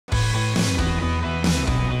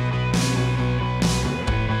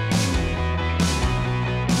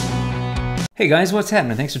Hey guys, what's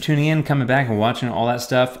happening? Thanks for tuning in, coming back and watching all that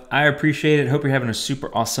stuff. I appreciate it. Hope you're having a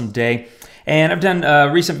super awesome day. And I've done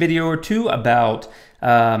a recent video or two about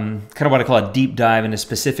kind of what I call a deep dive into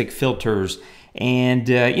specific filters. And,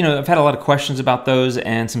 I've had a lot of questions about those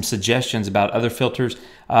and some suggestions about other filters.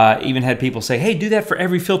 Even had people say, hey, do that for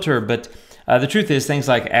every filter. But the truth is things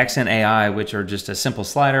like Accent AI, which are just a simple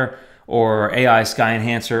slider, or AI Sky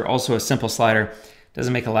Enhancer, also a simple slider.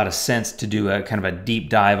 Doesn't make a lot of sense to do a kind of a deep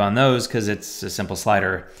dive on those because it's a simple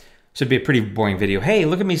slider. Should be a pretty boring video. Hey,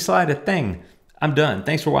 look at me slide a thing. I'm done.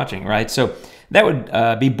 Thanks for watching, right? So that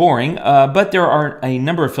would be boring, but there are a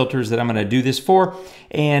number of filters that I'm going to do this for,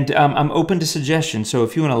 and I'm open to suggestions. So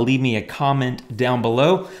if you want to leave me a comment down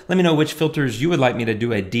below, let me know which filters you would like me to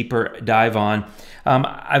do a deeper dive on.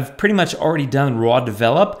 I've pretty much already done raw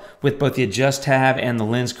develop with both the adjust tab and the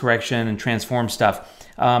lens correction and transform stuff.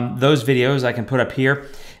 Those videos I can put up here,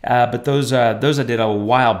 but those I did a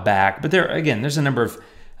while back. But there's a number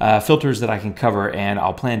of filters that I can cover, and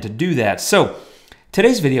I'll plan to do that. So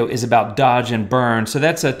today's video is about dodge and burn. So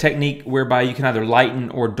that's a technique whereby you can either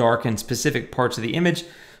lighten or darken specific parts of the image.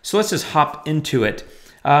 So let's just hop into it.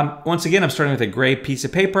 Once again, I'm starting with a gray piece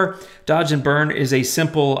of paper. Dodge and burn is a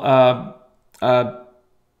simple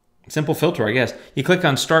filter, I guess. You click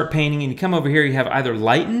on Start Painting, and you come over here, you have either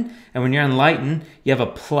Lighten, and when you're on Lighten, you have a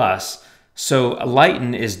plus. So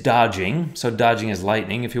Lighten is dodging, so dodging is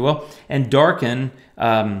lightning, if you will, and Darken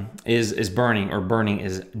is burning, or burning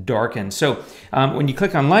is darken. So when you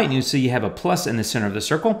click on Lighten, you see you have a plus in the center of the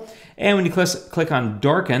circle, and when you click on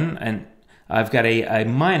Darken, and I've got a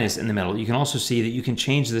minus in the middle, you can also see that you can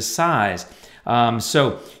change the size.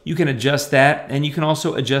 So you can adjust that, and you can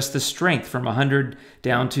also adjust the strength from 100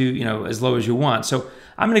 down to, as low as you want. So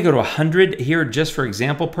I'm going to go to 100 here just for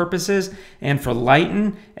example purposes, and for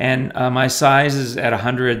lighten, and my size is at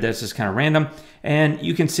 100. That's just kind of random, and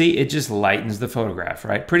you can see it just lightens the photograph,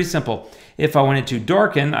 right? Pretty simple. If I wanted to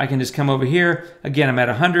darken, I can just come over here. Again, I'm at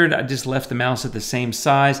 100. I just left the mouse at the same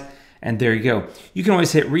size, and there you go. You can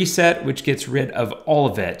always hit reset, which gets rid of all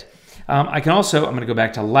of it. I'm going to go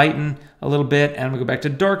back to lighten a little bit, and I'm going to go back to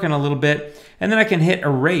darken a little bit, and then I can hit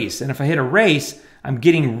erase. And if I hit erase, I'm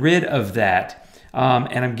getting rid of that,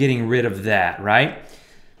 and I'm getting rid of that, right?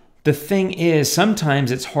 The thing is,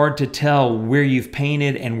 sometimes it's hard to tell where you've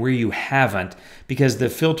painted and where you haven't, because the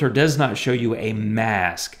filter does not show you a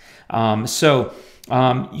mask. You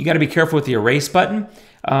got to be careful with the erase button.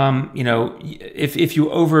 If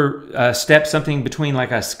you overstep something between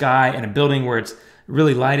like a sky and a building where it's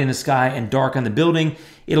really light in the sky and dark on the building,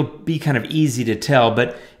 it'll be kind of easy to tell.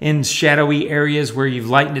 But in shadowy areas where you've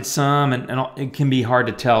lightened it some, and it can be hard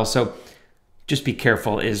to tell. So just be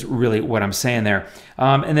careful is really what I'm saying there.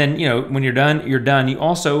 And then, when you're done, you're done. You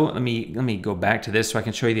also, let me go back to this so I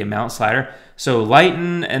can show you the amount slider. So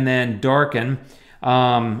lighten and then darken,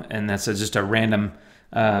 and that's just a random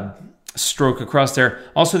stroke across there.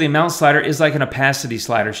 Also, the amount slider is like an opacity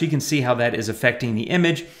slider, so you can see how that is affecting the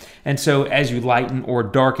image. And so as you lighten or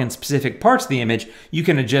darken specific parts of the image, you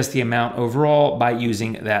can adjust the amount overall by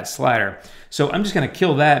using that slider. So I'm just going to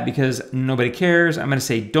kill that because nobody cares. I'm going to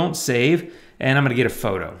say don't save, and I'm going to get a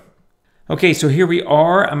photo. Okay, so here we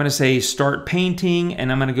are. I'm going to say start painting,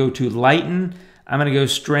 and I'm going to go to lighten. I'm going to go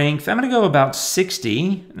strength. I'm going to go about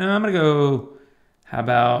 60. No, I'm going to go, how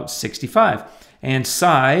about 65? And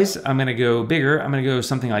size, I'm going to go bigger. I'm going to go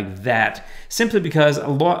something like that, simply because a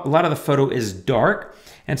lot of the photo is dark.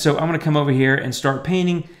 And so I'm going to come over here and start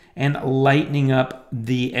painting and lightening up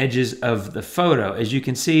the edges of the photo. As you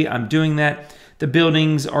can see, I'm doing that. The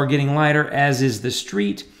buildings are getting lighter, as is the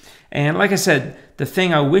street. And like I said, the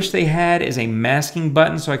thing I wish they had is a masking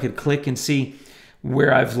button so I could click and see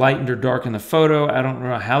where I've lightened or darkened the photo. I don't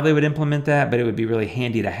know how they would implement that, but it would be really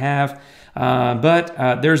handy to have.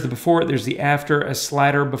 There's the before, there's the after, a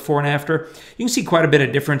slider before and after. You can see quite a bit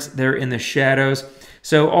of difference there in the shadows.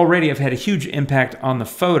 So already I've had a huge impact on the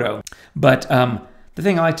photo. But the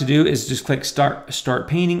thing I like to do is just click start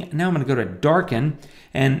painting. Now I'm going to go to darken,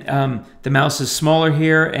 and the mouse is smaller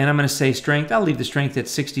here, and I'm going to say strength. I'll leave the strength at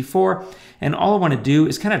 64, and all I want to do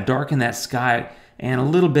is kind of darken that sky and a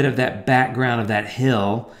little bit of that background of that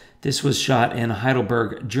hill. This was shot in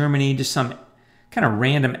Heidelberg, Germany, just some kind of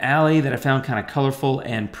random alley that I found kind of colorful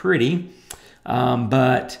and pretty.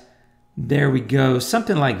 But there we go,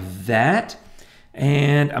 something like that.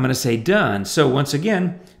 And I'm going to say done. So once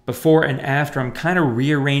again, before and after, I'm kind of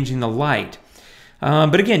rearranging the light.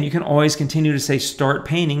 But again, you can always continue to say start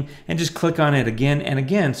painting and just click on it again and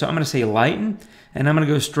again. So I'm going to say lighten, and I'm going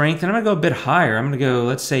to go strength, and I'm going to go a bit higher. I'm going to go,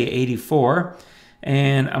 let's say 84,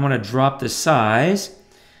 and I'm going to drop the size.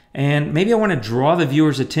 And maybe I want to draw the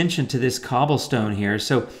viewer's attention to this cobblestone here.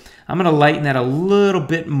 So I'm going to lighten that a little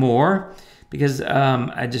bit more because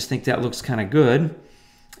I just think that looks kind of good.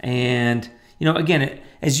 And, you know, again,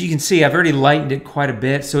 as you can see, I've already lightened it quite a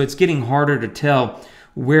bit, so it's getting harder to tell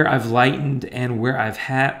where I've lightened and where I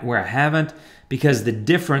haven't, because the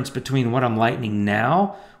difference between what I'm lightening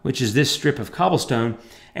now, which is this strip of cobblestone,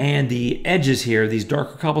 and the edges here, these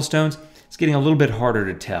darker cobblestones, it's getting a little bit harder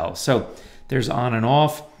to tell. So there's on and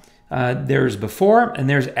off. There's before and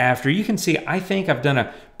there's after. You can see I think I've done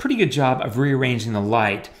a pretty good job of rearranging the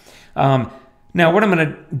light. Now what I'm going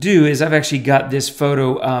to do is I've actually got this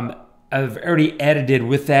photo I've already edited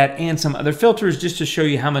with that and some other filters just to show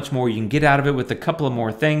you how much more you can get out of it with a couple of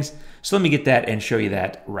more things. So let me get that and show you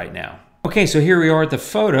that right now. Okay, so here we are at the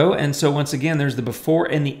photo, and so once again there's the before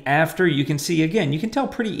and the after. You can see, again, you can tell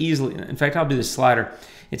pretty easily. In fact, I'll do the slider.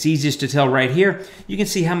 It's easiest to tell right here. You can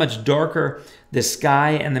see how much darker the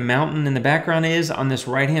sky and the mountain in the background is on this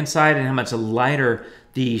right-hand side and how much lighter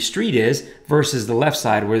the street is versus the left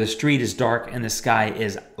side where the street is dark and the sky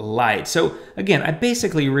is light. So again, I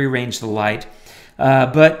basically rearranged the light,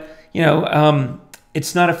 but you know,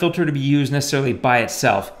 it's not a filter to be used necessarily by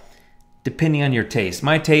itself, depending on your taste.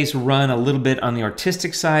 My tastes run a little bit on the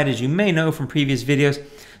artistic side, as you may know from previous videos,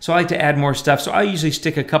 so I like to add more stuff. So I usually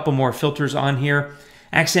stick a couple more filters on here.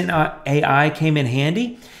 Accent AI came in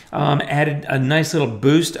handy, added a nice little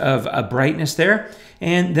boost of brightness there.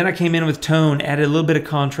 And then I came in with tone, added a little bit of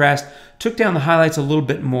contrast, took down the highlights a little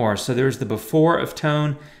bit more. So there's the before of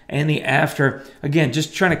tone and the after. Again,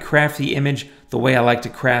 just trying to craft the image the way I like to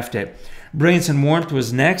craft it. Brilliance and warmth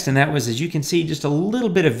was next, and that was, as you can see, just a little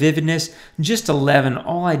bit of vividness, just 11.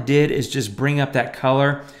 All I did is just bring up that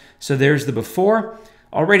color. So there's the before,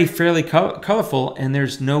 already fairly colorful, and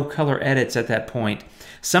there's no color edits at that point.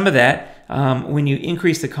 Some of that, when you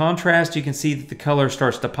increase the contrast, you can see that the color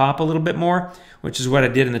starts to pop a little bit more, which is what I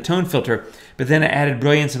did in the tone filter. But then I added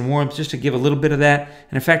brilliance and warmth just to give a little bit of that.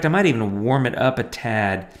 And in fact, I might even warm it up a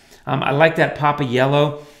tad. I like that pop of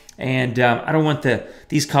yellow, and I don't want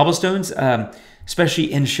these cobblestones,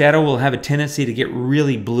 especially in shadow, will have a tendency to get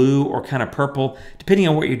really blue or kind of purple, depending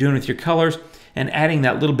on what you're doing with your colors. And adding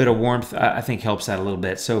that little bit of warmth, I think, helps that a little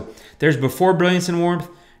bit. So there's before brilliance and warmth,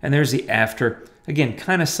 and there's the after. Again,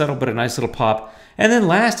 kind of subtle, but a nice little pop. And then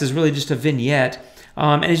last is really just a vignette.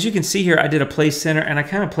 And as you can see here, I did a place center, and I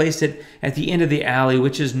kind of placed it at the end of the alley,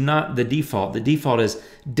 which is not the default. The default is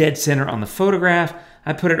dead center on the photograph.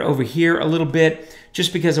 I put it over here a little bit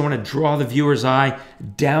just because I want to draw the viewer's eye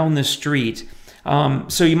down the street.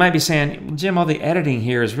 So you might be saying, Jim, all the editing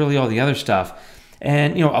here is really all the other stuff.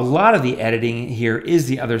 And you know, a lot of the editing here is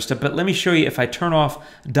the other stuff, but let me show you, if I turn off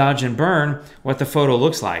dodge and burn, what the photo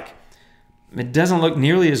looks like. It doesn't look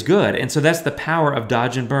nearly as good, and so that's the power of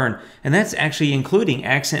dodge and burn, and that's actually including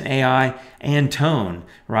accent AI and tone,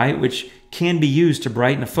 right, which can be used to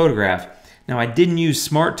brighten a photograph. Now, I didn't use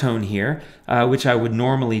smart tone here, which I would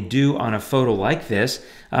normally do on a photo like this,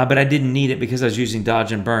 but I didn't need it because I was using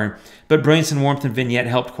dodge and burn. But brilliance and warmth and vignette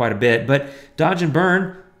helped quite a bit. But dodge and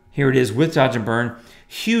burn, here it is with dodge and burn,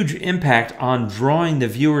 huge impact on drawing the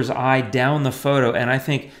viewer's eye down the photo, and I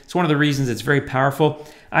think it's one of the reasons it's very powerful.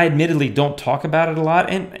 I admittedly don't talk about it a lot,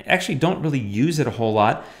 and actually don't really use it a whole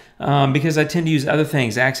lot, because I tend to use other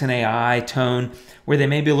things, accent AI, tone, where they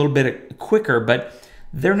may be a little bit quicker, but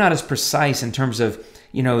they're not as precise in terms of,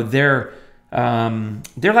 you know, they're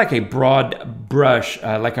like a broad brush,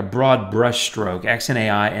 stroke, accent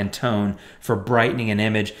AI and tone for brightening an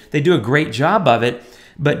image. They do a great job of it,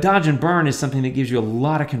 but dodge and burn is something that gives you a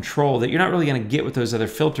lot of control that you're not really going to get with those other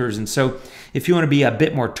filters. And so if you want to be a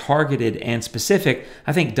bit more targeted and specific,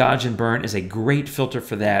 I think dodge and burn is a great filter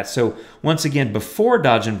for that. So once again, before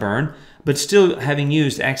dodge and burn, but still having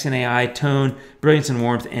used accent AI, tone, brilliance and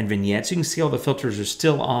warmth, and vignette. So you can see all the filters are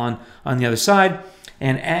still on the other side.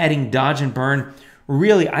 And adding dodge and burn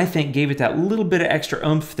really, I think, gave it that little bit of extra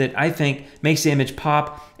oomph that I think makes the image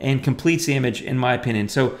pop and completes the image, in my opinion.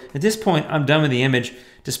 So at this point, I'm done with the image.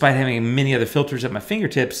 Despite having many other filters at my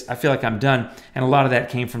fingertips, I feel like I'm done. And a lot of that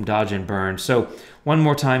came from dodge and burn. So one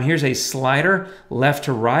more time, here's a slider left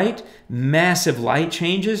to right, massive light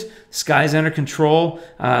changes, sky's under control,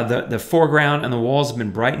 the foreground and the walls have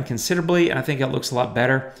been brightened considerably, and I think it looks a lot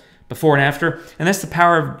better before and after. And that's the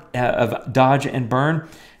power of dodge and burn.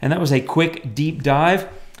 And that was a quick deep dive,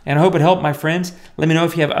 and I hope it helped, my friends. Let me know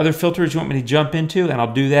if you have other filters you want me to jump into, and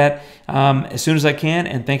I'll do that as soon as I can.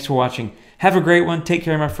 And thanks for watching. Have a great one. Take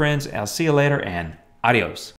care, my friends. I'll see you later, and adios.